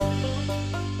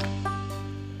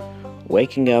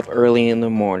waking up early in the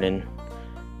morning,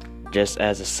 just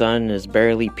as the sun is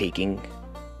barely peaking,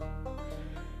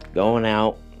 going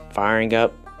out, firing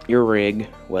up your rig,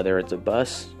 whether it's a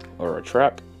bus or a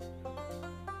truck,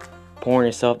 pouring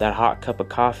yourself that hot cup of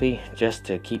coffee just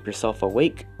to keep yourself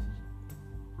awake,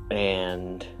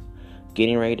 and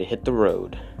getting ready to hit the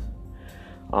road.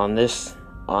 On this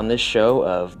show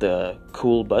of The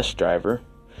Cool Bus Driver,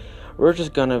 we're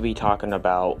just going to be talking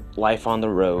about life on the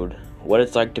road, what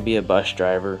it's like to be a bus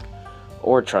driver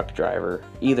or truck driver,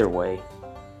 either way.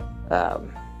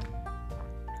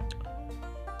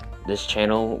 This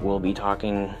channel will be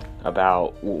talking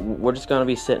about, we're just going to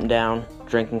be sitting down,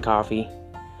 drinking coffee,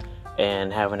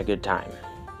 and having a good time.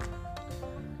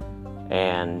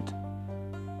 And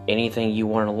anything you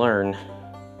want to learn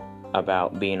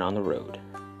about being on the road.